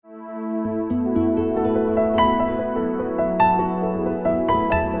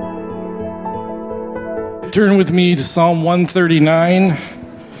turn with me to Psalm 139,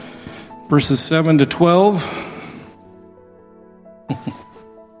 verses 7 to 12.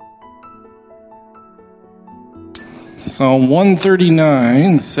 Psalm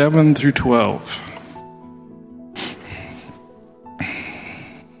 139, 7 through 12.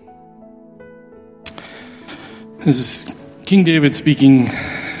 This is King David speaking,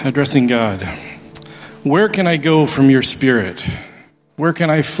 addressing God. Where can I go from your spirit? Where can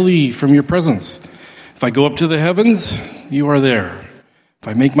I flee from your presence? If I go up to the heavens, you are there. If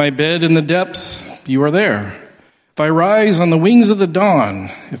I make my bed in the depths, you are there. If I rise on the wings of the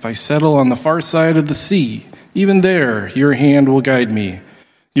dawn, if I settle on the far side of the sea, even there your hand will guide me.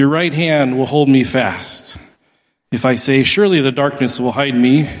 Your right hand will hold me fast. If I say, surely the darkness will hide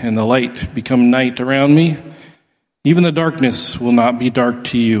me and the light become night around me, even the darkness will not be dark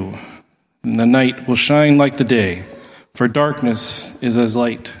to you, and the night will shine like the day, for darkness is as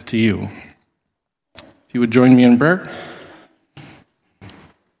light to you. If you would join me in prayer.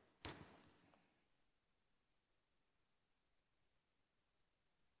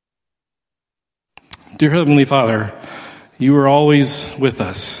 Dear Heavenly Father, you are always with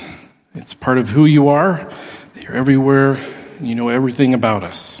us. It's part of who you are. You're everywhere. You know everything about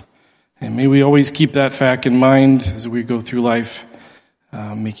us. And may we always keep that fact in mind as we go through life,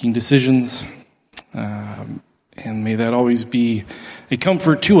 making decisions. And may that always be a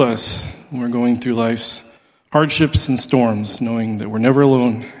comfort to us when we're going through life's hardships and storms, knowing that we're never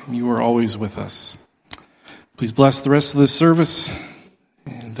alone and you are always with us. Please bless the rest of this service,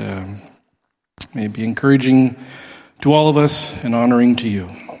 and may it be encouraging to all of us and honoring to you.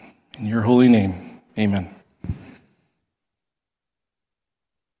 In your holy name, amen.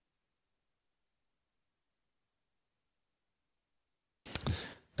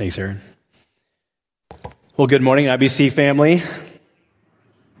 Thanks, Aaron. Well, good morning, IBC family.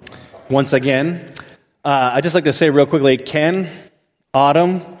 Once again, I'd just like to say real quickly, Ken,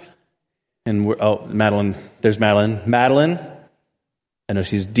 Autumn, and Madeline. There's Madeline. Madeline, I know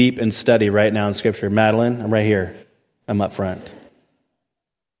she's deep in study right now in Scripture. Madeline, I'm right here. I'm up front.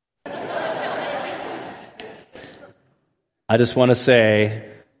 I just want to say,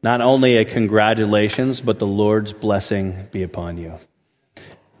 not only a congratulations, but the Lord's blessing be upon you.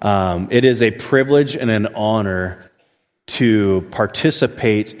 It is a privilege and an honor to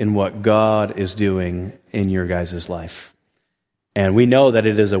participate in what God is doing in your guys' life. And we know that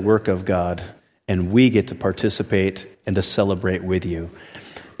it is a work of God, and we get to participate and to celebrate with you.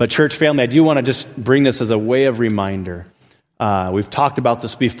 But church family, I do want to just bring this as a way of reminder. We've talked about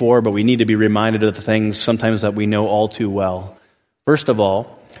this before, but we need to be reminded of the things sometimes that we know all too well. First of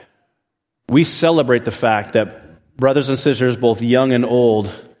all, we celebrate the fact that brothers and sisters, both young and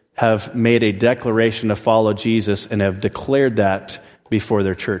old, have made a declaration to follow Jesus and have declared that before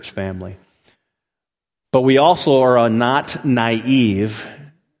their church family. But we also are not naive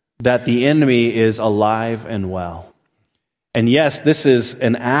that the enemy is alive and well. And yes, this is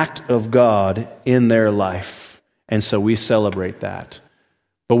an act of God in their life, and so we celebrate that.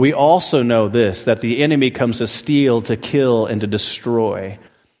 But we also know this, that the enemy comes to steal, to kill, and to destroy.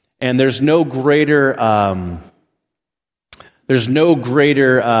 And there's no greater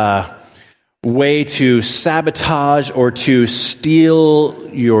way to sabotage or to steal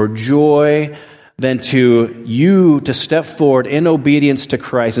your joy than to step forward in obedience to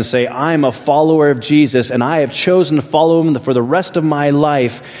Christ and say, I'm a follower of Jesus and I have chosen to follow him for the rest of my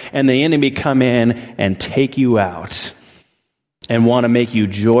life, and the enemy come in and take you out and want to make you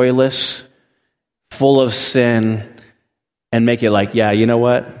joyless, full of sin, and make it like, yeah, you know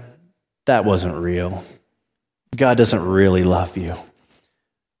what? That wasn't real. God doesn't really love you.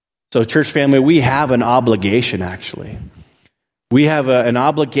 So church family, we have an obligation, actually. We have an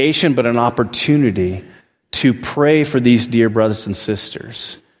obligation, but an opportunity to pray for these dear brothers and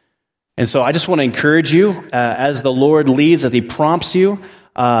sisters. And so I just want to encourage you, as the Lord leads, as he prompts you,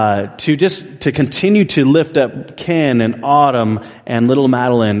 to continue to lift up Ken and Autumn and little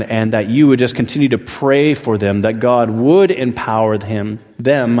Madeline, and that you would just continue to pray for them, that God would empower them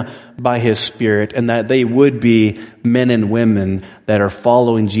by his Spirit, and that they would be men and women that are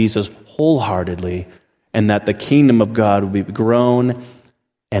following Jesus wholeheartedly, and that the kingdom of God will be grown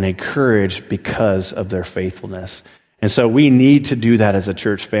and encouraged because of their faithfulness. And so we need to do that as a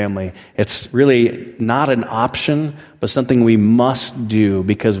church family. It's really not an option, but something we must do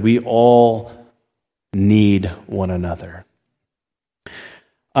because we all need one another.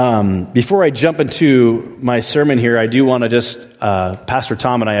 Before I jump into my sermon here, I do want to just, Pastor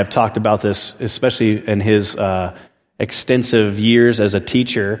Tom and I have talked about this, especially in his extensive years as a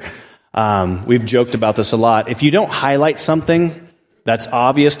teacher. We've joked about this a lot. If you don't highlight something that's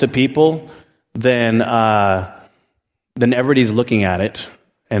obvious to people, then everybody's looking at it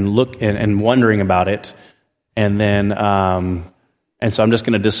and wondering about it, and so I'm just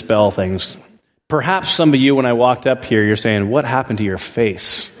going to dispel things. Perhaps some of you, when I walked up here, you're saying, "What happened to your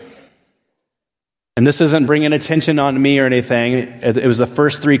face?" And this isn't bringing attention on me or anything. It was the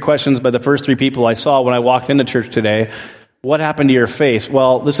first 3 questions by the first 3 people I saw when I walked into church today. What happened to your face?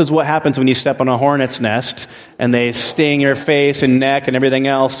 Well, this is what happens when you step on a hornet's nest and they sting your face and neck and everything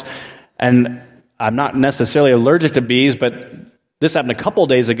else. And I'm not necessarily allergic to bees, but this happened a couple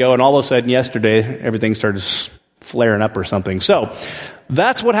days ago, and all of a sudden yesterday, everything started flaring up or something. So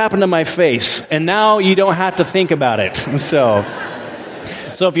that's what happened to my face. And now you don't have to think about it. So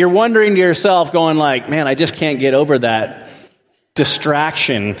if you're wondering to yourself, going like, "Man, I just can't get over that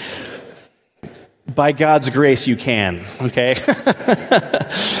distraction," by God's grace, you can, okay?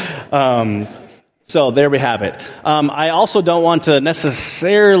 So there we have it. I also don't want to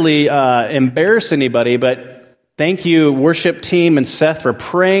necessarily embarrass anybody, but thank you, worship team and Seth, for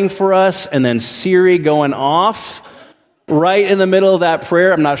praying for us, and then Siri going off right in the middle of that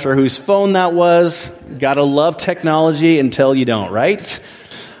prayer. I'm not sure whose phone that was. Gotta love technology until you don't, right?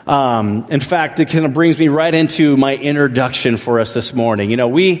 In fact, it kind of brings me right into my introduction for us this morning. You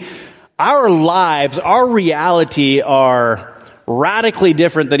know, our lives, our reality are radically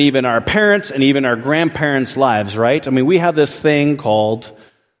different than even our parents and even our grandparents' lives, right? I mean, we have this thing called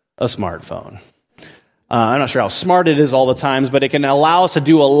a smartphone. I'm not sure how smart it is all the times, but it can allow us to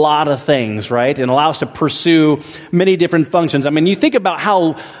do a lot of things, right? And allow us to pursue many different functions. I mean, you think about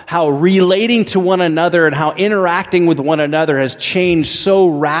how relating to one another and how interacting with one another has changed so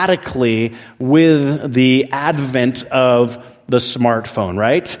radically with the advent of the smartphone,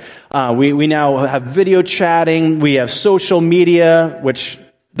 right? We now have video chatting. We have social media, which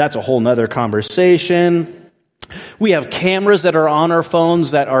that's a whole nother conversation. We have cameras that are on our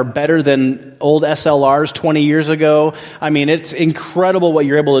phones that are better than old SLRs 20 years ago. I mean, it's incredible what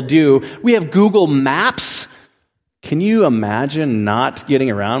you're able to do. We have Google Maps. Can you imagine not getting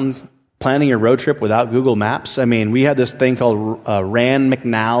around planning a road trip without Google Maps? I mean, we had this thing called Rand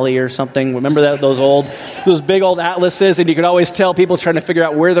McNally or something. Remember those big old atlases, and you could always tell people trying to figure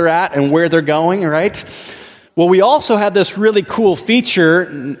out where they're at and where they're going, right? Well, we also have this really cool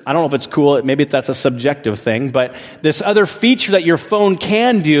feature. I don't know if it's cool. Maybe that's a subjective thing, but this other feature that your phone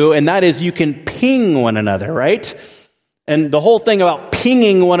can do, and that is you can ping one another, right? And the whole thing about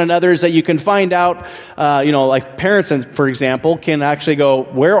pinging one another is that you can find out, like parents, for example, can actually go,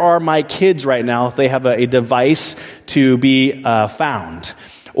 "Where are my kids right now?" if they have a device to be found.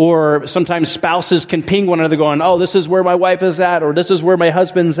 Or sometimes spouses can ping one another going, "Oh, this is where my wife is at," or "This is where my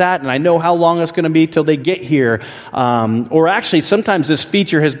husband's at, and I know how long it's going to be till they get here." Or actually, sometimes this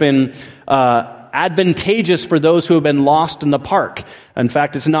feature has been advantageous for those who have been lost in the park. In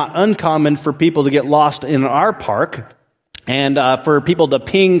fact, it's not uncommon for people to get lost in our park, and for people to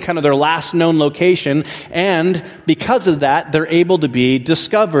ping kind of their last known location, and because of that, they're able to be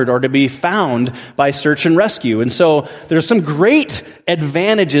discovered or to be found by search and rescue. And so there's some great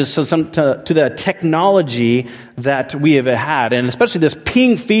advantages to the technology that we have had, and especially this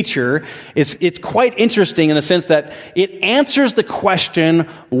ping feature, it's quite interesting in the sense that it answers the question,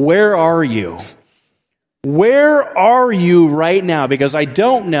 "Where are you?" Where are you right now? Because I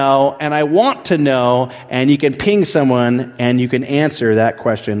don't know, and I want to know, and you can ping someone, and you can answer that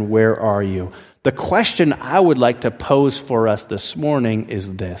question, "Where are you?" The question I would like to pose for us this morning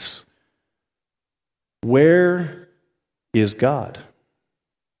is this: where is God?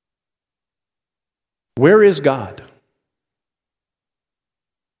 Where is God?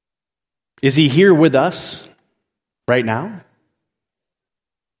 Is He here with us right now?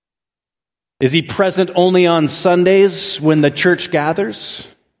 Is He present only on Sundays when the church gathers,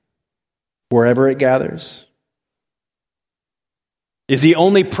 wherever it gathers? Is He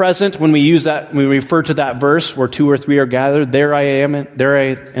only present when we refer to that verse where 2 or 3 are gathered? There I am,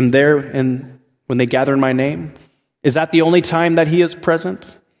 and when they gather in my name. Is that the only time that He is present?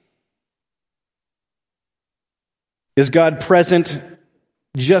 Is God present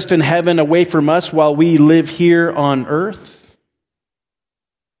just in heaven away from us while we live here on earth?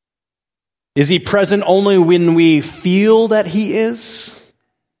 Is He present only when we feel that He is?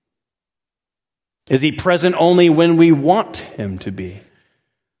 Is He present only when we want Him to be?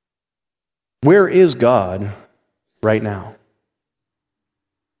 Where is God right now?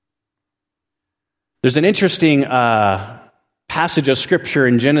 There's an interesting passage of Scripture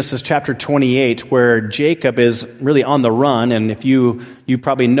in Genesis chapter 28 where Jacob is really on the run, and if you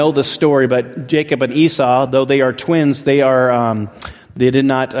probably know the story, but Jacob and Esau, though they are twins, they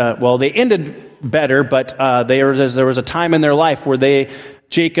ended better, but there was a time in their life where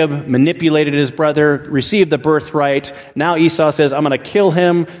Jacob manipulated his brother, received the birthright. Now Esau says, I'm going to kill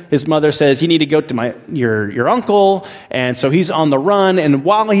him. His mother says, you need to go to your uncle. And so he's on the run. And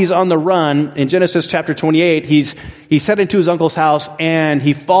while he's on the run, in Genesis chapter 28, he's heading to his uncle's house and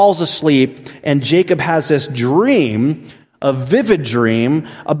he falls asleep. And Jacob has this dream, a vivid dream,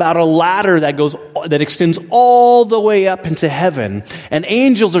 about a ladder that extends all the way up into heaven. And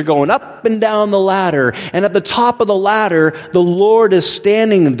angels are going up and down the ladder. And at the top of the ladder, the Lord is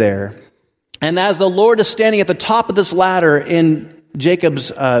standing there. And as the Lord is standing at the top of this ladder in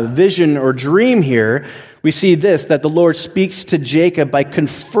Jacob's vision or dream here, we see this, that the Lord speaks to Jacob by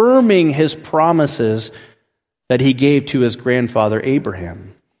confirming his promises that he gave to his grandfather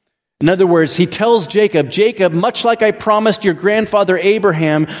Abraham. In other words, he tells Jacob, much like I promised your grandfather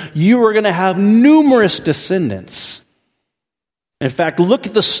Abraham, you are going to have numerous descendants. In fact, look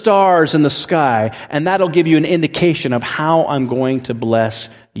at the stars in the sky, and that'll give you an indication of how I'm going to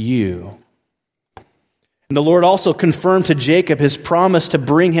bless you. And the Lord also confirmed to Jacob his promise to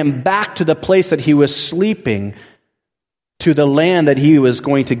bring him back to the place that he was sleeping, to the land that he was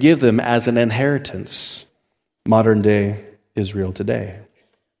going to give them as an inheritance. Modern day Israel today.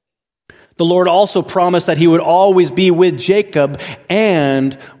 The Lord also promised that he would always be with Jacob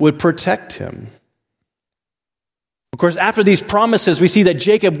and would protect him. Of course, after these promises, we see that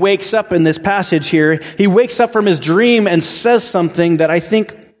Jacob wakes up in this passage here. He wakes up from his dream and says something that I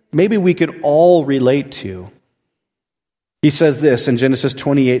think maybe we could all relate to. He says this in Genesis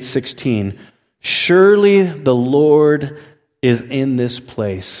 28:16, surely the Lord is in this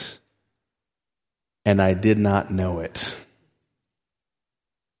place, and I did not know it.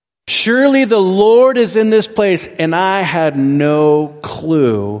 Surely the Lord is in this place, and I had no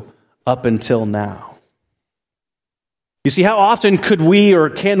clue up until now. You see, how often could we or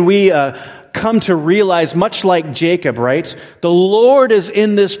can we come to realize, much like Jacob, right? The Lord is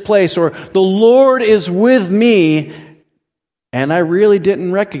in this place, or the Lord is with me, and I really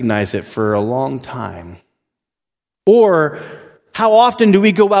didn't recognize it for a long time. Or how often do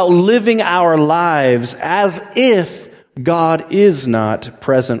we go out living our lives as if God is not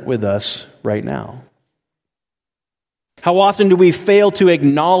present with us right now? How often do we fail to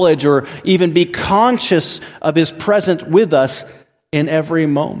acknowledge or even be conscious of his presence with us in every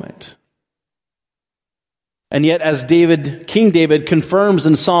moment? And yet, as King David confirms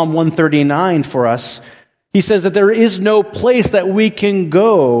in Psalm 139 for us, he says that there is no place that we can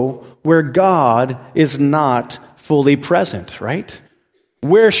go where God is not fully present, right?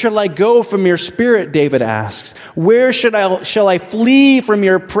 Where shall I go from your spirit, David asks. Where shall I flee from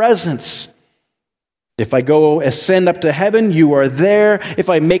your presence? If I ascend up to heaven, you are there. If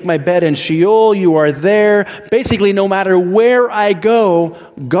I make my bed in Sheol, you are there. Basically, no matter where I go,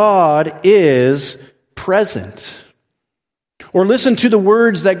 God is present. Or listen to the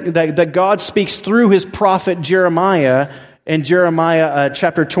words that God speaks through his prophet Jeremiah in Jeremiah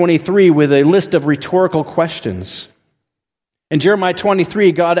chapter 23 with a list of rhetorical questions. In Jeremiah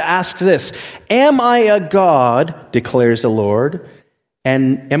 23, God asks this, am I a God, declares the Lord,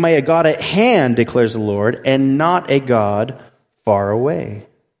 and am I a God at hand, declares the Lord, and not a God far away?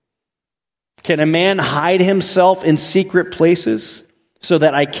 Can a man hide himself in secret places so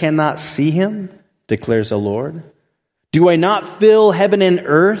that I cannot see him, declares the Lord? Do I not fill heaven and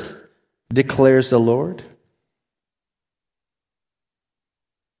earth, declares the Lord?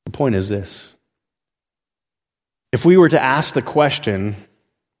 The point is this. If we were to ask the question,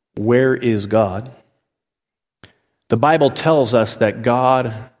 where is God? The Bible tells us that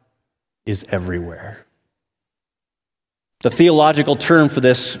God is everywhere. The theological term for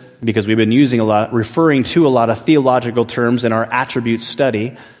this, because we've been referring to a lot of theological terms in our attribute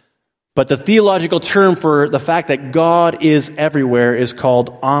study, but the theological term for the fact that God is everywhere is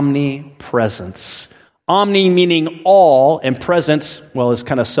called omnipresence. Omni meaning all, and presence, well, is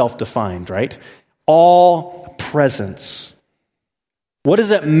kind of self-defined, right? All presence. What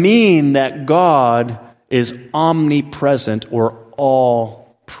does it mean that God is omnipresent or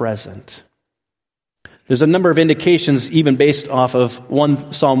all present? There's a number of indications even based off of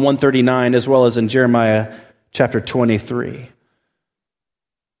Psalm 139 as well as in Jeremiah chapter 23.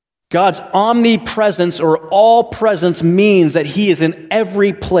 God's omnipresence or all presence means that he is in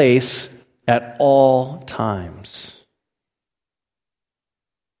every place at all times.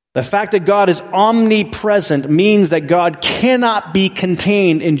 The fact that God is omnipresent means that God cannot be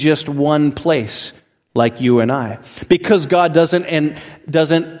contained in just one place like you and I. Because God doesn't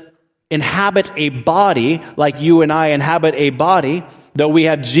inhabit a body like you and I inhabit a body. Though we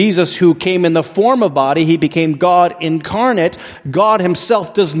have Jesus who came in the form of body, he became God incarnate. God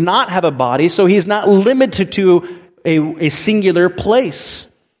himself does not have a body, so he's not limited to a singular place.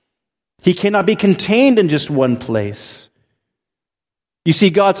 He cannot be contained in just one place. You see,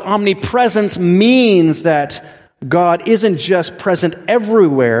 God's omnipresence means that God isn't just present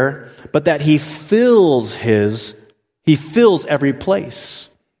everywhere, but that He fills every place.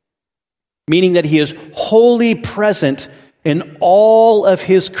 Meaning that He is wholly present in all of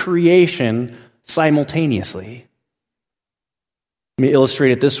His creation simultaneously. Let me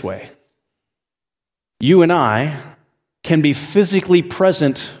illustrate it this way. You and I can be physically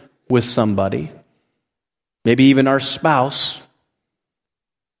present with somebody, maybe even our spouse,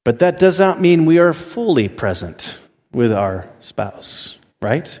 but that does not mean we are fully present with our spouse,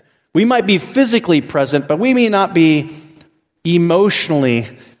 right? We might be physically present, but we may not be emotionally,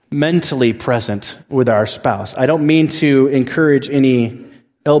 mentally present with our spouse. I don't mean to encourage any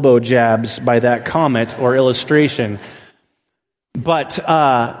elbow jabs by that comment or illustration. But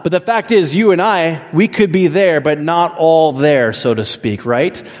the fact is, you and I, we could be there, but not all there, so to speak,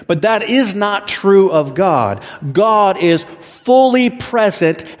 right? But that is not true of God. God is fully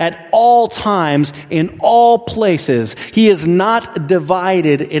present at all times, in all places. He is not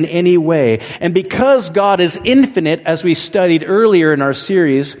divided in any way. And because God is infinite, as we studied earlier in our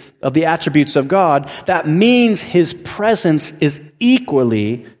series of the attributes of God, that means His presence is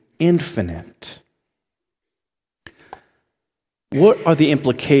equally infinite. What are the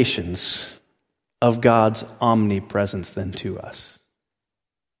implications of God's omnipresence then to us?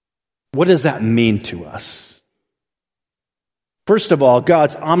 What does that mean to us? First of all,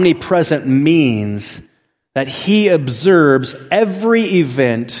 God's omnipresent means that He observes every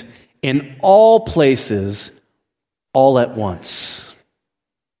event in all places all at once.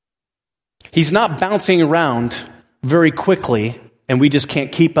 He's not bouncing around very quickly, and we just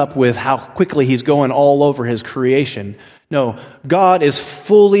can't keep up with how quickly He's going all over His creation. No, God is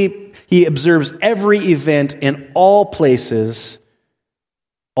He observes every event in all places,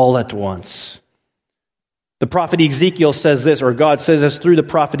 all at once. The prophet Ezekiel says this, or God says this through the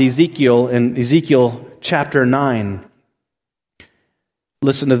prophet Ezekiel in Ezekiel chapter 9.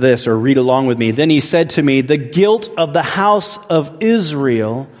 Listen to this, or read along with me. Then He said to me, the guilt of the house of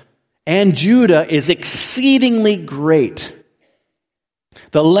Israel and Judah is exceedingly great.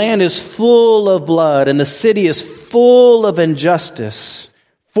 The land is full of blood, and the city is full of injustice.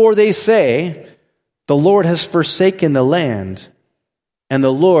 For they say, the Lord has forsaken the land, and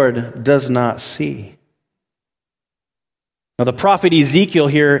the Lord does not see. Now, the prophet Ezekiel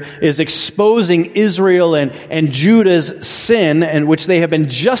here is exposing Israel and Judah's sin, and which they have been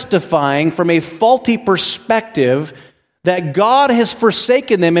justifying from a faulty perspective, that God has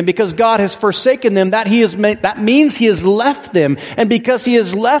forsaken them, and because God has forsaken them, that means He has left them. And because He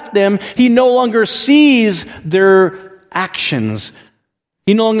has left them, He no longer sees their actions.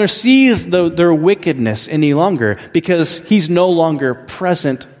 He no longer sees their wickedness any longer, because He's no longer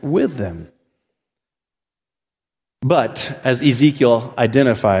present with them. But, as Ezekiel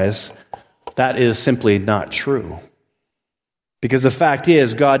identifies, that is simply not true. Because the fact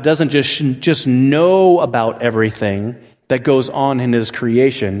is, God doesn't just know about everything that goes on in His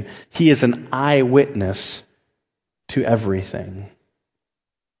creation. He is an eyewitness to everything.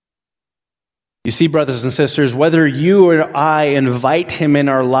 You see, brothers and sisters, whether you or I invite Him in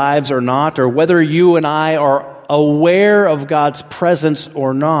our lives or not, or whether you and I are aware of God's presence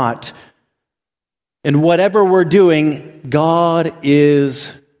or not, in whatever we're doing, God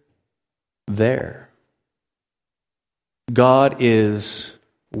is there. God is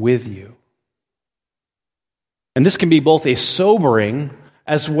with you. And this can be both a sobering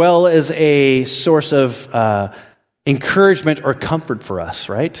as well as a source of encouragement or comfort for us,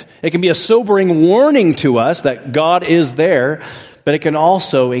 right? It can be a sobering warning to us that God is there, but it can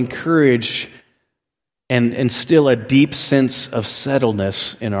also encourage and instill a deep sense of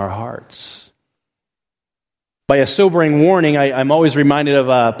settledness in our hearts. By a sobering warning, I'm always reminded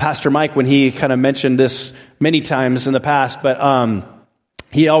of Pastor Mike when he kind of mentioned this many times in the past, but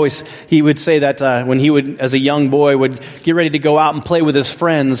he would say that when he would, as a young boy, would get ready to go out and play with his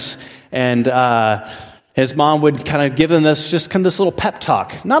friends, and his mom would kind of give him this little pep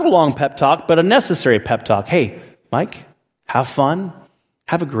talk. Not a long pep talk, but a necessary pep talk. Hey, Mike, have fun.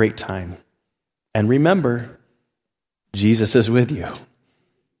 Have a great time. And remember, Jesus is with you.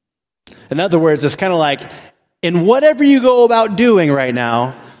 In other words, it's kind of like, in whatever you go about doing right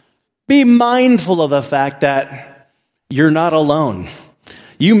now, be mindful of the fact that you're not alone.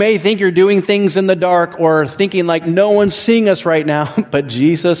 You may think you're doing things in the dark or thinking like no one's seeing us right now, but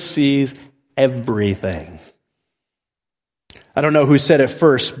Jesus sees everything. I don't know who said it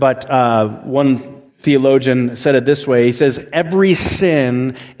first, but one theologian said it this way. He says, every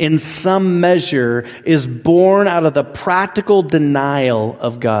sin in some measure is born out of the practical denial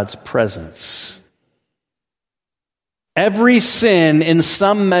of God's presence. Every sin in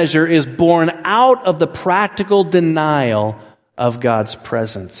some measure is born out of the practical denial of God's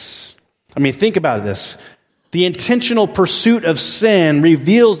presence. I mean, think about this. The intentional pursuit of sin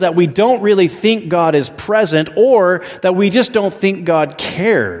reveals that we don't really think God is present, or that we just don't think God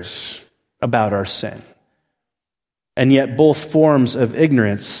cares about our sin. And yet both forms of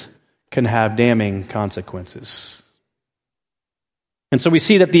ignorance can have damning consequences. And so we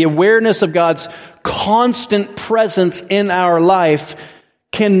see that the awareness of God's constant presence in our life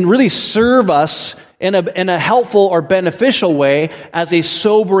can really serve us in a helpful or beneficial way as a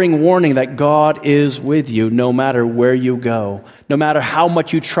sobering warning that God is with you no matter where you go. No matter how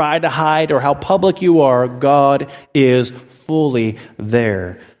much you try to hide or how public you are, God is fully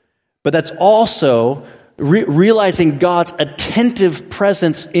there. But that's also realizing God's attentive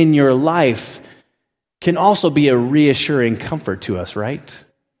presence in your life can also be a reassuring comfort to us, right?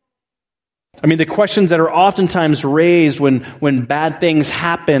 I mean, the questions that are oftentimes raised when bad things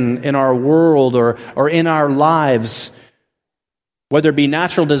happen in our world or in our lives, whether it be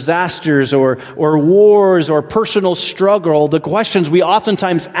natural disasters or wars or personal struggle, the questions we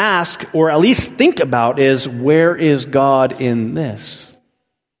oftentimes ask or at least think about is, where is God in this?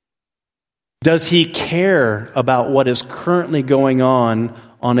 Does he care about what is currently going on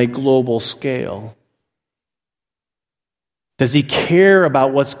a global scale? Does he care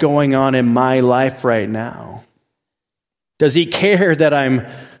about what's going on in my life right now? Does he care that I'm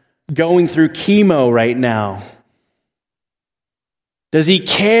going through chemo right now? Does he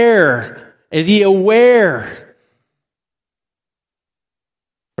care? Is he aware?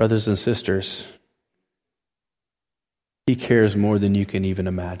 Brothers and sisters, he cares more than you can even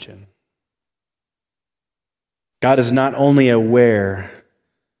imagine. God is not only aware,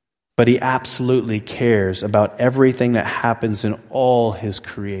 but he absolutely cares about everything that happens in all his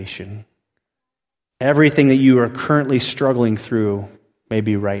creation. Everything that you are currently struggling through,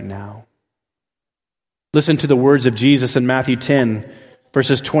 maybe right now. Listen to the words of Jesus in Matthew 10,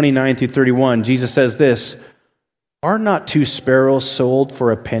 verses 29 through 31. Jesus says this, "Are not 2 sparrows sold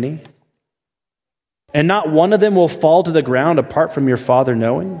for a penny? And not one of them will fall to the ground apart from your Father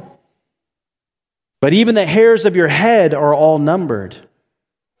knowing? But even the hairs of your head are all numbered.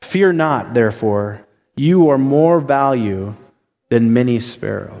 Fear not, therefore, you are more value than many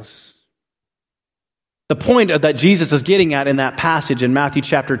sparrows." The point that Jesus is getting at in that passage in Matthew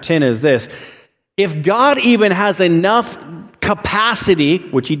chapter 10 is this. If God even has enough capacity,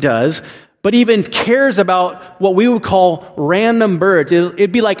 which he does, but even cares about what we would call random birds,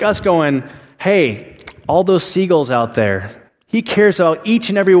 it'd be like us going, hey, all those seagulls out there, he cares about each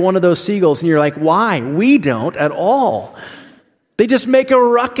and every one of those seagulls. And you're like, why? We don't at all. They just make a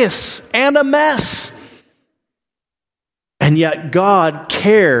ruckus and a mess. And yet God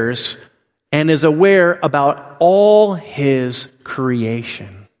cares and is aware about all his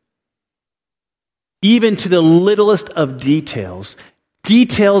creation. Even to the littlest of details.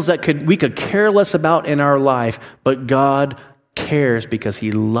 Details that we could care less about in our life, but God cares because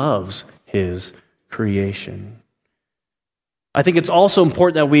he loves his creation. I think it's also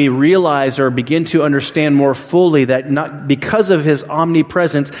important that we realize or begin to understand more fully that not because of his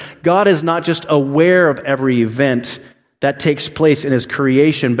omnipresence, God is not just aware of every event that takes place in his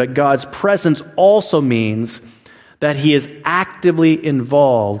creation, but God's presence also means that he is actively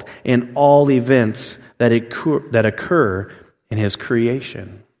involved in all events that occur in his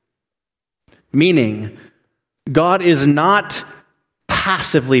creation. Meaning, God is not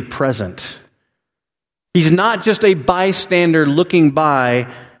passively present. He's not just a bystander looking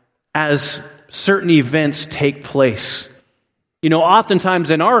by as certain events take place. You know, oftentimes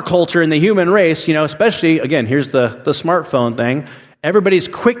in our culture, in the human race, you know, especially, again, here's the smartphone thing, everybody's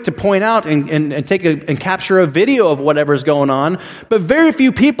quick to point out and take and capture a video of whatever's going on, but very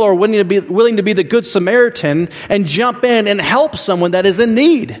few people are willing to be the good Samaritan and jump in and help someone that is in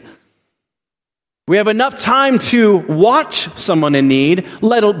need. We have enough time to watch someone in need,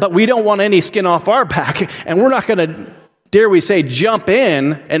 but we don't want any skin off our back, and we're not going to, dare we say, jump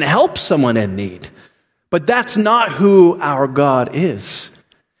in and help someone in need. But that's not who our God is.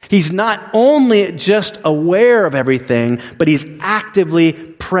 He's not only just aware of everything, but he's actively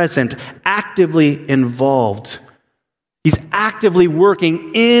present, actively involved. He's actively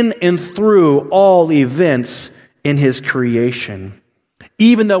working in and through all events in his creation.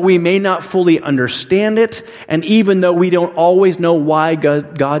 Even though we may not fully understand it, and even though we don't always know why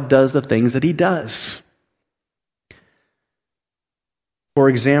God does the things that he does. For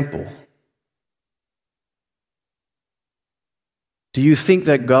example, Do you think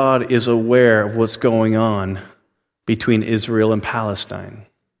that God is aware of what's going on between Israel and Palestine?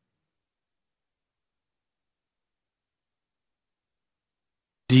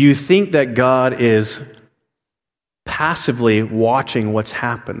 Do you think that God is passively watching what's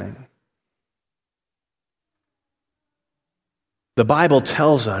happening? The Bible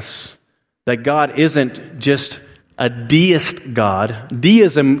tells us that God isn't just a deist God.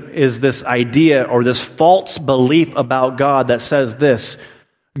 Deism is this idea or this false belief about God that says this: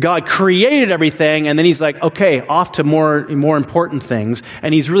 God created everything, and then he's like, okay, off to more important things,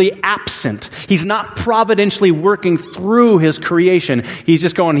 and he's really absent. He's not providentially working through his creation. He's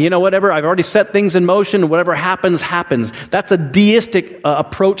just going, whatever, I've already set things in motion, whatever happens, happens. That's a deistic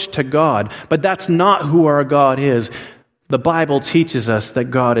approach to God, but that's not who our God is. The Bible teaches us that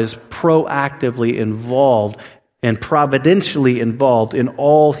God is proactively involved and providentially involved in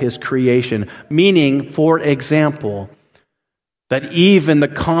all his creation, meaning, for example, that even the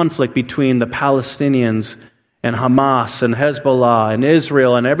conflict between the Palestinians and Hamas and Hezbollah and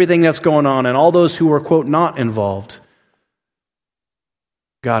Israel and everything that's going on and all those who were, quote, not involved,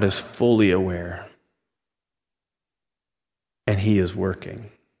 God is fully aware. And he is working.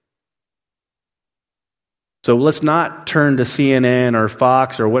 So let's not turn to CNN or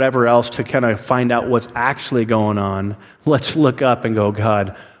Fox or whatever else to kind of find out what's actually going on. Let's look up and go,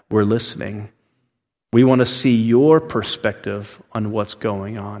 God, we're listening. We want to see your perspective on what's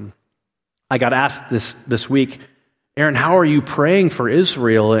going on. I got asked this week, Aaron, how are you praying for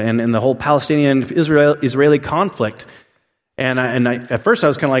Israel and the whole Palestinian-Israeli conflict? And at first I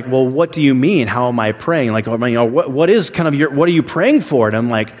was kind of like, well, what do you mean? How am I praying? Like, what are you praying for? And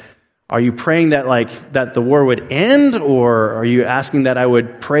I'm like, are you praying that the war would end, or are you asking that I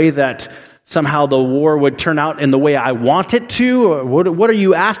would pray that somehow the war would turn out in the way I want it to? Or what are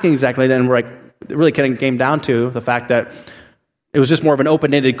you asking exactly? Then we're like, it really kind of came down to the fact that it was just more of an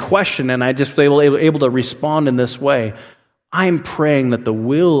open-ended question, and I just was able to respond in this way. I'm praying that the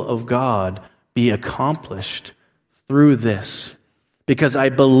will of God be accomplished through this, because I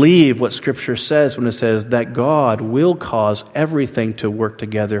believe what Scripture says when it says that God will cause everything to work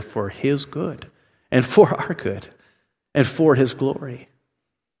together for his good and for our good and for his glory.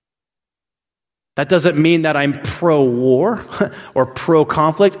 That doesn't mean that I'm pro-war or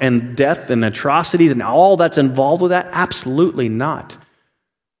pro-conflict and death and atrocities and all that's involved with that. Absolutely not.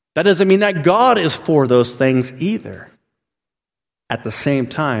 That doesn't mean that God is for those things either. At the same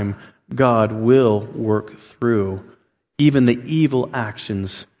time, God will work through even the evil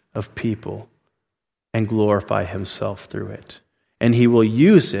actions of people and glorify himself through it. And he will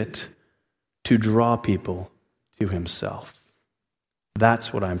use it to draw people to himself.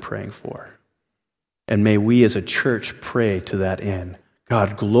 That's what I'm praying for. And may we as a church pray to that end.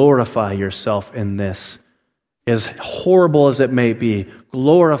 God, glorify yourself in this. As horrible as it may be,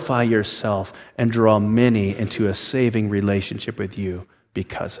 glorify yourself and draw many into a saving relationship with you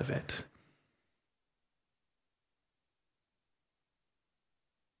because of it.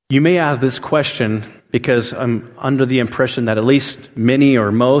 You may ask this question because I'm under the impression that at least many or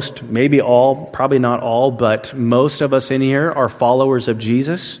most, maybe all, probably not all, but most of us in here are followers of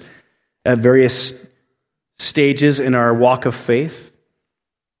Jesus at various stages in our walk of faith.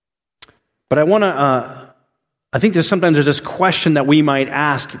 But I think sometimes there's this question that we might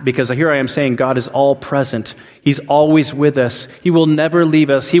ask, because here I am saying God is all present. He's always with us. He will never leave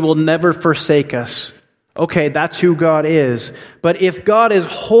us. He will never forsake us. Okay, that's who God is. But if God is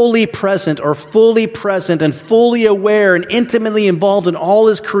wholly present or fully present and fully aware and intimately involved in all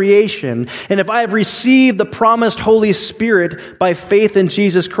his creation, and if I have received the promised Holy Spirit by faith in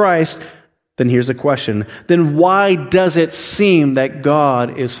Jesus Christ, then here's the question. Then why does it seem that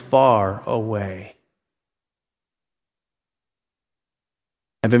God is far away?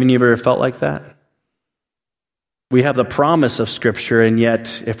 Have any of you ever felt like that? We have the promise of Scripture, and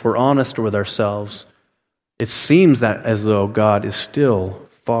yet, if we're honest with ourselves, it seems that as though God is still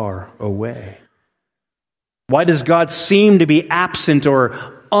far away. Why does God seem to be absent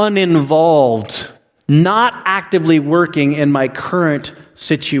or uninvolved, not actively working in my current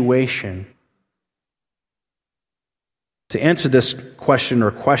situation? To answer this question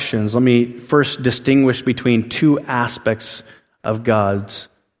or questions, let me first distinguish between two aspects of God's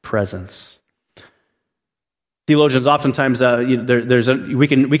presence. Theologians oftentimes, we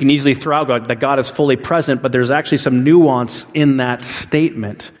can easily throw out God, that God is fully present, but there's actually some nuance in that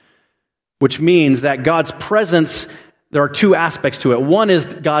statement, which means that God's presence, there are two aspects to it. One is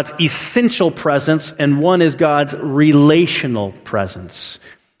God's essential presence, and one is God's relational presence.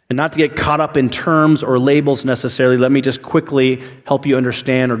 And not to get caught up in terms or labels necessarily, let me just quickly help you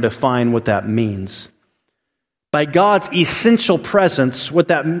understand or define what that means. By God's essential presence, what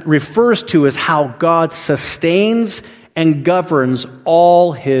that refers to is how God sustains and governs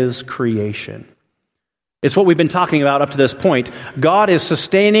all His creation. It's what we've been talking about up to this point. God is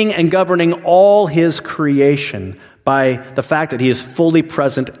sustaining and governing all His creation by the fact that He is fully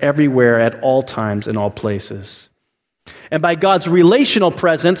present everywhere at all times in all places. And by God's relational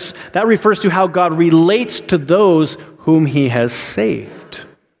presence, that refers to how God relates to those whom He has saved.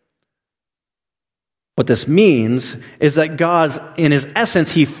 What this means is that God's, in His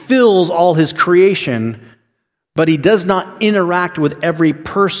essence, He fills all His creation, but He does not interact with every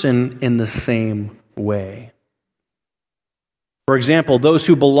person in the same way. For example, those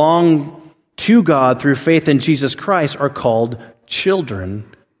who belong to God through faith in Jesus Christ are called children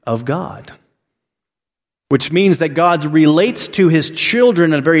of God, which means that God relates to His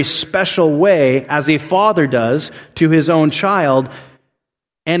children in a very special way, as a father does to his own child,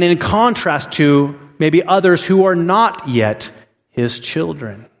 and in contrast to maybe others who are not yet His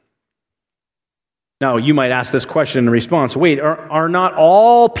children. Now, you might ask this question in response, wait, are not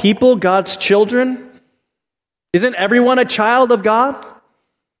all people God's children? Isn't everyone a child of God?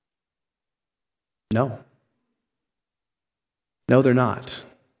 No. No, they're not.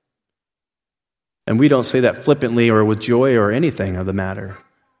 And we don't say that flippantly or with joy or anything of the matter.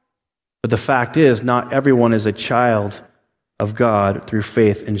 But the fact is, not everyone is a child of God through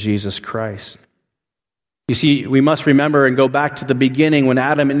faith in Jesus Christ. You see, we must remember and go back to the beginning when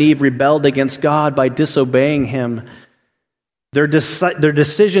Adam and Eve rebelled against God by disobeying Him. Their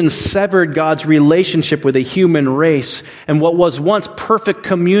decisions severed God's relationship with the human race, and what was once perfect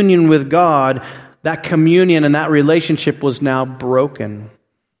communion with God, that communion and that relationship was now broken.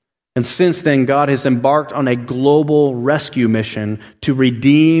 And since then, God has embarked on a global rescue mission to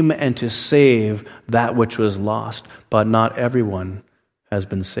redeem and to save that which was lost. But not everyone has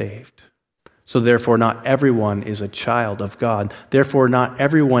been saved. So therefore, not everyone is a child of God. Therefore, not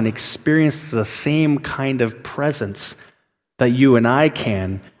everyone experiences the same kind of presence that you and I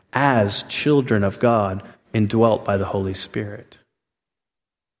can as children of God, indwelt by the Holy Spirit.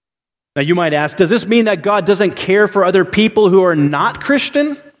 Now you might ask, does this mean that God doesn't care for other people who are not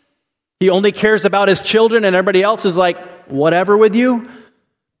Christian? He only cares about His children and everybody else is like, whatever with you?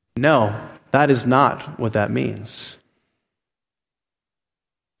 No, that is not what that means.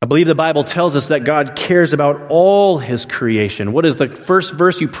 I believe the Bible tells us that God cares about all His creation. What is the first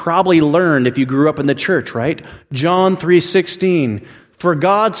verse you probably learned if you grew up in the church, right? John 3:16. For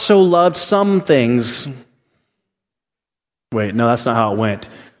God so loved some things. Wait, no, that's not how it went.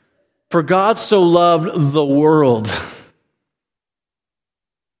 For God so loved the world,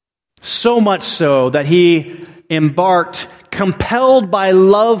 so much so that He embarked, compelled by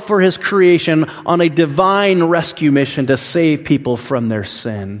love for His creation, on a divine rescue mission to save people from their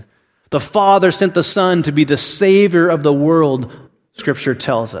sin. The Father sent the Son to be the Savior of the world, Scripture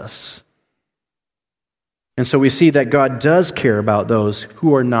tells us. And so we see that God does care about those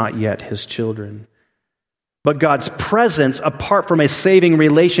who are not yet His children. But God's presence, apart from a saving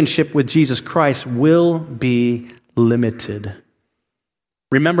relationship with Jesus Christ, will be limited.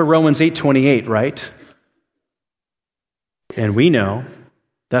 Remember Romans 8:28, right? And we know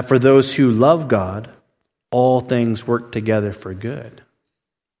that for those who love God, all things work together for good.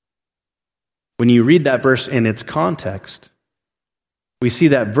 When you read that verse in its context, we see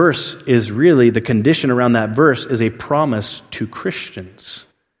that verse is really, the condition around that verse is a promise to Christians.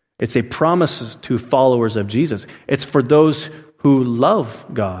 It's a promise to followers of Jesus. It's for those who love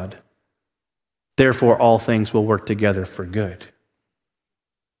God. Therefore, all things will work together for good.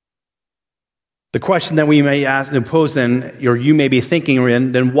 The question that we may ask and pose then, or you may be thinking,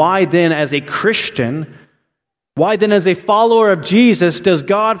 then why then as a Christian, why then as a follower of Jesus does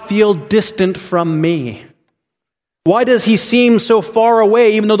God feel distant from me? Why does He seem so far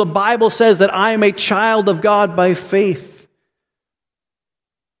away, even though the Bible says that I am a child of God by faith?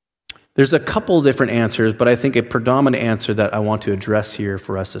 There's a couple different answers, but I think a predominant answer that I want to address here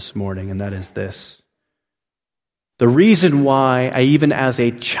for us this morning, and that is this. The reason why even as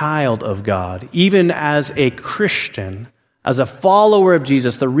a child of God, even as a Christian, as a follower of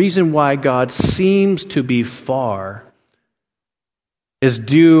Jesus, the reason why God seems to be far is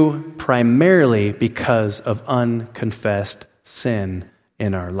due primarily because of unconfessed sin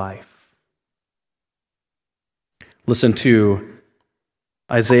in our life. Listen to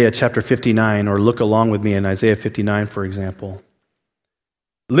Isaiah chapter 59, or look along with me in Isaiah 59, for example.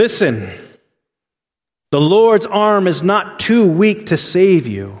 Listen, the Lord's arm is not too weak to save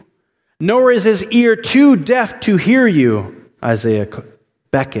you, nor is His ear too deaf to hear you. Isaiah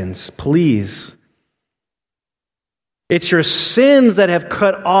beckons, please. It's your sins that have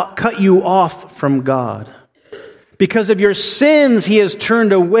cut you off from God. Because of your sins, he has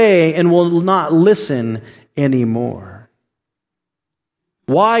turned away and will not listen anymore.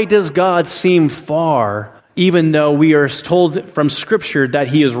 Why does God seem far, even though we are told from Scripture that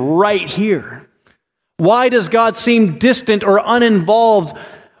he is right here? Why does God seem distant or uninvolved?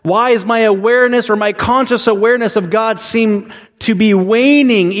 Why is my awareness or my conscious awareness of God seem to be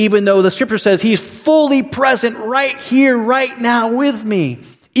waning, even though the Scripture says he's fully present right here, right now with me,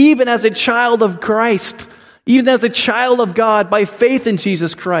 even as a child of Christ, even as a child of God by faith in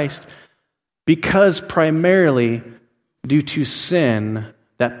Jesus Christ? Because primarily due to sin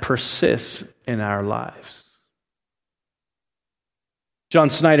that persists in our lives. John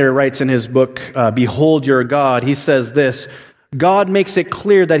Snyder writes in his book, Behold Your God, he says this: God makes it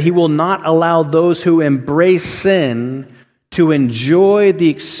clear that he will not allow those who embrace sin to enjoy the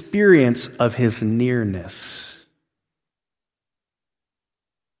experience of his nearness.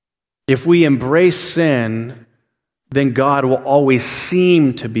 If we embrace sin, then God will always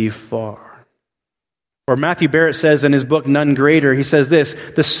seem to be far. Or Matthew Barrett says in his book, None Greater, he says this: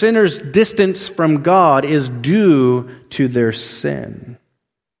 the sinner's distance from God is due to their sin.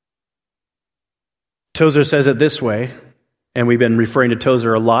 Tozer says it this way, and we've been referring to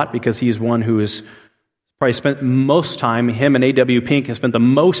Tozer a lot because he's one who has probably spent most time, him and A.W. Pink have spent the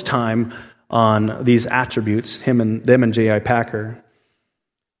most time on these attributes, them and J.I. Packer.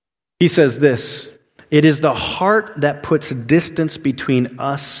 He says this: it is the heart that puts distance between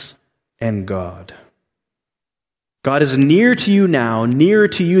us and God. God is near to you now, nearer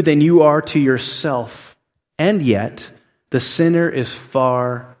to you than you are to yourself, and yet the sinner is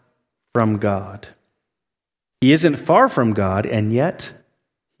far from God. He isn't far from God, and yet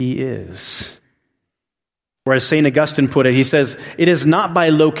he is. Or as St. Augustine put it, he says, it is not by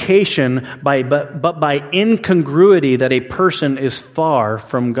location, but by incongruity that a person is far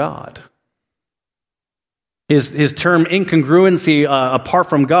from God. His term incongruency apart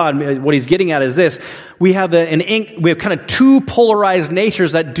from God, what he's getting at is this: we have kind of two polarized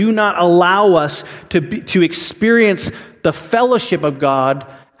natures that do not allow us to experience the fellowship of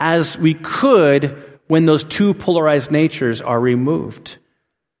God as we could when those two polarized natures are removed.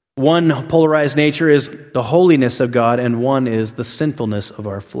 One polarized nature is the holiness of God, and one is the sinfulness of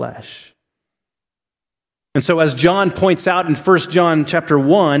our flesh. And so as John points out in 1 John chapter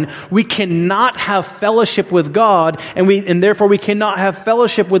 1, we cannot have fellowship with God, and therefore we cannot have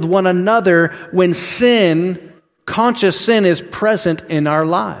fellowship with one another when sin, conscious sin, is present in our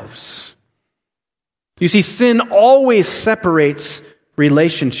lives. You see, sin always separates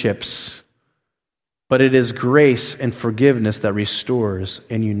relationships, but it is grace and forgiveness that restores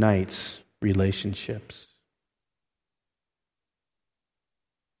and unites relationships.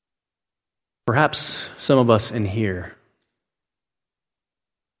 Perhaps some of us in here,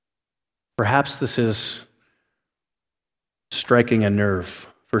 perhaps this is striking a nerve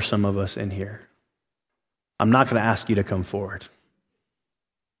for some of us in here. I'm not going to ask you to come forward,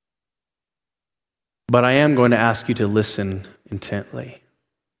 but I am going to ask you to listen intently.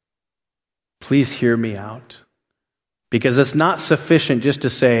 Please hear me out, because it's not sufficient just to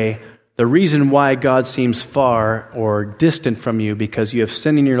say the reason why God seems far or distant from you because you have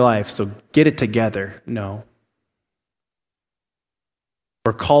sin in your life, so get it together. No.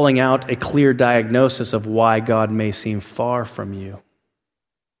 We're calling out a clear diagnosis of why God may seem far from you.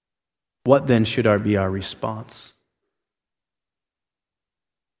 What then should be our response?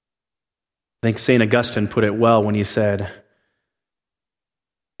 I think St. Augustine put it well when he said,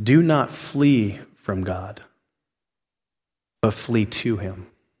 do not flee from God, but flee to him.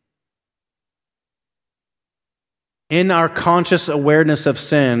 In our conscious awareness of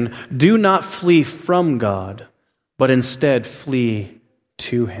sin, do not flee from God, but instead flee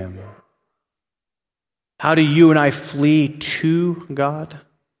to him. How do you and I flee to God?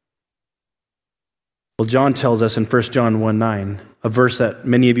 Well, John tells us in 1 John 1:9, a verse that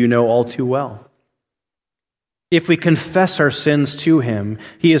many of you know all too well. If we confess our sins to him,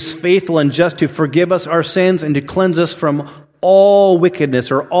 he is faithful and just to forgive us our sins and to cleanse us from all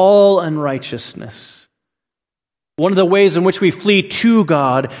wickedness or all unrighteousness. One of the ways in which we flee to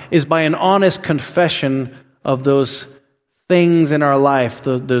God is by an honest confession of those things in our life,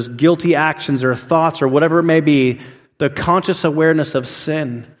 those guilty actions or thoughts or whatever it may be, the conscious awareness of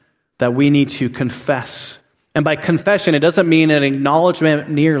sin that we need to confess. And by confession, it doesn't mean an acknowledgement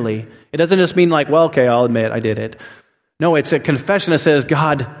merely. It doesn't just mean like, well, okay, I'll admit I did it. No, it's a confession that says,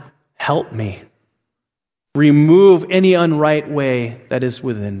 God, help me. Remove any unright way that is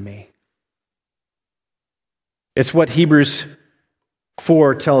within me. It's what Hebrews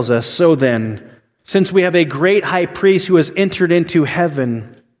 4 tells us. So then, since we have a great high priest who has entered into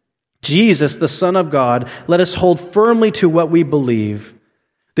heaven, Jesus, the Son of God, let us hold firmly to what we believe.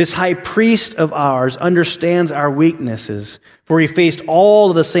 This high priest of ours understands our weaknesses, for he faced all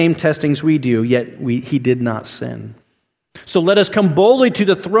of the same testings we do, yet he did not sin. So let us come boldly to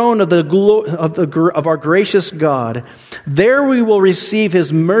the throne of our gracious God. There we will receive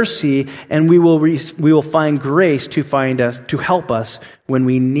his mercy, and we will find grace to help us when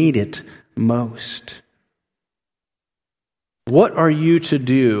we need it most. What are you to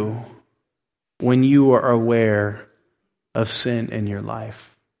do when you are aware of sin in your life?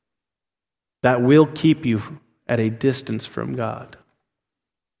 That will keep you at a distance from God.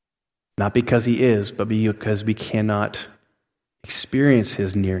 Not because he is, but because we cannot experience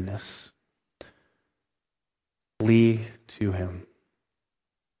his nearness. Flee to him.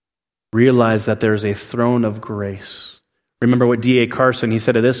 Realize that there is a throne of grace. Remember what D.A. Carson, he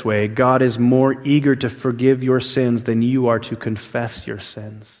said it this way: God is more eager to forgive your sins than you are to confess your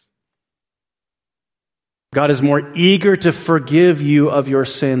sins. God is more eager to forgive you of your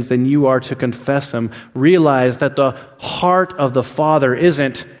sins than you are to confess them. Realize that the heart of the Father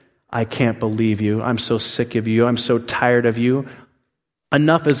isn't, I can't believe you, I'm so sick of you, I'm so tired of you.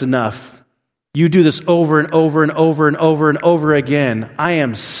 Enough is enough. You do this over and over and over and over and over again. I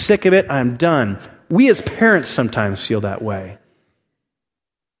am sick of it, I'm done. We as parents sometimes feel that way.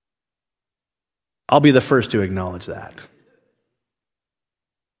 I'll be the first to acknowledge that.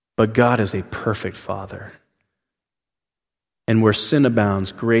 But God is a perfect Father. And where sin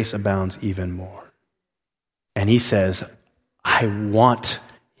abounds, grace abounds even more. And he says, I want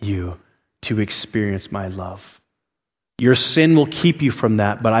you to experience my love. Your sin will keep you from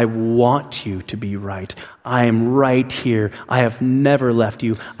that, but I want you to be right. I am right here. I have never left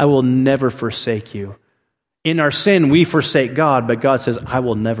you. I will never forsake you. In our sin, we forsake God, but God says, I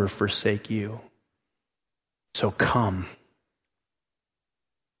will never forsake you. So come.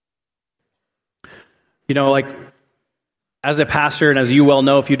 You know, like, as a pastor, and as you well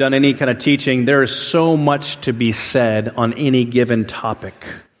know, if you've done any kind of teaching, there is so much to be said on any given topic.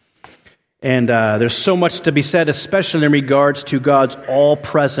 And there's so much to be said, especially in regards to God's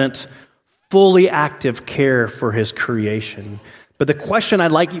all-present, fully active care for his creation. But the question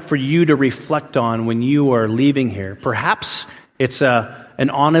I'd like for you to reflect on when you are leaving here, perhaps it's an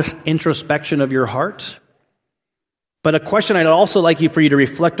honest introspection of your heart. But a question I'd also like for you to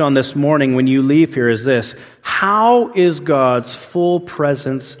reflect on this morning when you leave here is this: how does God's full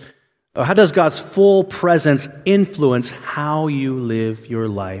presence influence how you live your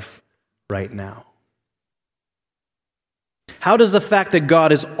life right now? How does the fact that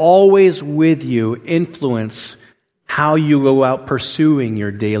God is always with you influence how you go out pursuing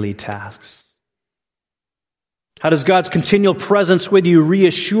your daily tasks? How does God's continual presence with you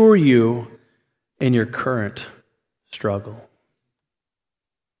reassure you in your current struggle?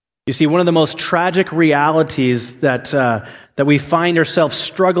 You see, one of the most tragic realities that we find ourselves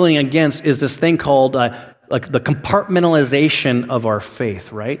struggling against is this thing called like the compartmentalization of our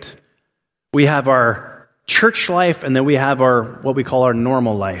faith, right? We have our church life, and then we have our what we call our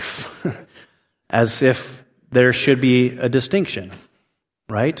normal life, as if there should be a distinction,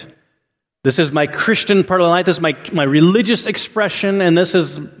 right? This is my Christian part of life, this is my religious expression, and this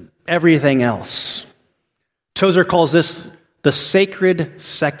is everything else. Tozer calls this the sacred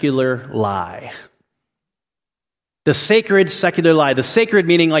secular lie. The sacred secular lie. The sacred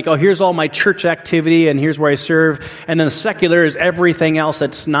meaning like, oh, here's all my church activity and here's where I serve. And then the secular is everything else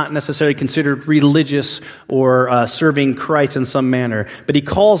that's not necessarily considered religious or serving Christ in some manner. But he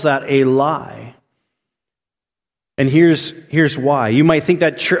calls that a lie. And here's why. You might think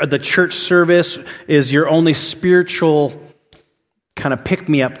that the church service is your only spiritual kind of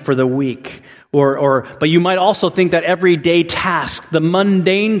pick-me-up for the week. But you might also think that everyday task, the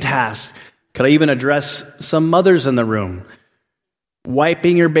mundane task, could I even address some mothers in the room?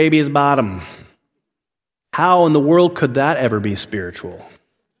 Wiping your baby's bottom. How in the world could that ever be spiritual?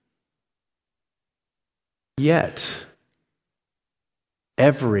 Yet,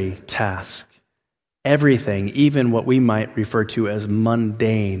 every task, everything, even what we might refer to as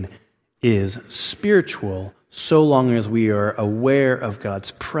mundane, is spiritual so long as we are aware of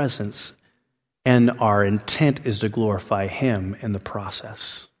God's presence and our intent is to glorify him in the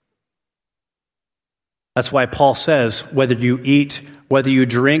process. That's why Paul says, whether you eat, whether you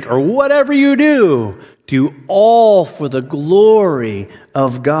drink, or whatever you do all for the glory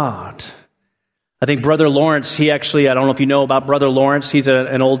of God. I think Brother Lawrence, I don't know if you know about Brother Lawrence, he's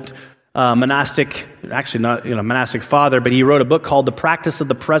an old monastic, actually not monastic father, but he wrote a book called The Practice of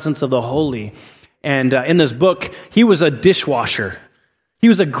the Presence of the Holy. And in this book, he was a dishwasher. He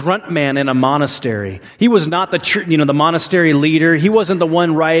was a grunt man in a monastery. He was not the monastery leader. He wasn't the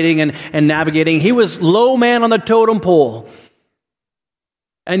one writing and navigating. He was low man on the totem pole.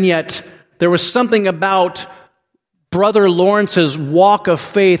 And yet, there was something about Brother Lawrence's walk of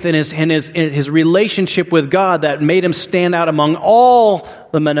faith and his relationship with God that made him stand out among all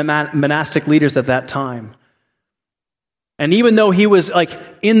the monastic leaders at that time. And even though he was like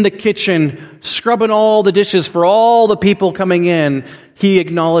in the kitchen, scrubbing all the dishes for all the people coming in, he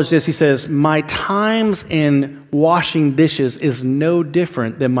acknowledged this. He says, my times in washing dishes is no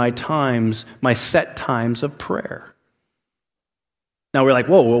different than my set times of prayer. Now we're like,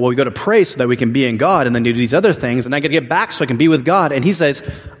 whoa, well, we go to pray so that we can be in God, and then do these other things, and I got to get back so I can be with God. And he says,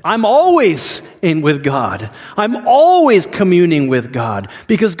 I'm always in with God. I'm always communing with God,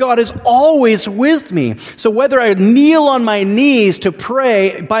 because God is always with me. So whether I kneel on my knees to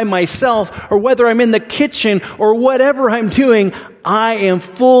pray by myself, or whether I'm in the kitchen, or whatever I'm doing, I am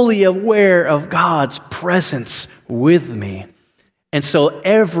fully aware of God's presence with me. And so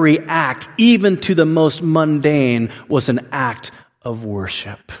every act, even to the most mundane, was an act of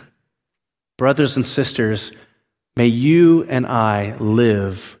worship. Brothers and sisters, may you and I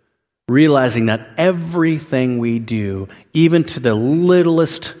live realizing that everything we do, even to the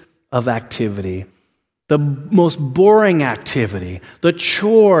littlest of activity, the most boring activity, the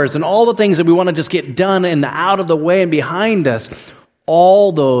chores and all the things that we want to just get done and out of the way and behind us,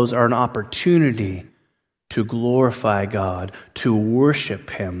 all those are an opportunity to glorify God, to worship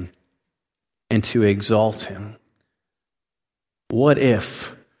Him, and to exalt Him. What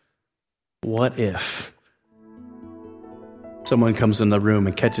if someone comes in the room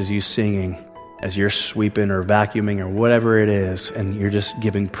and catches you singing as you're sweeping or vacuuming or whatever it is, and you're just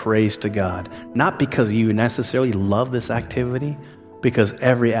giving praise to God? Not because you necessarily love this activity, because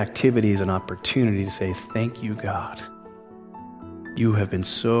every activity is an opportunity to say, thank you, God. You have been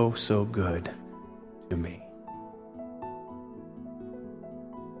so, so good to me.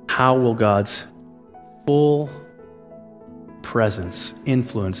 How will God's full presence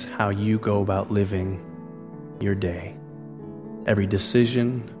influence how you go about living your day? Every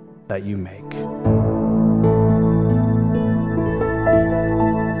decision that you make.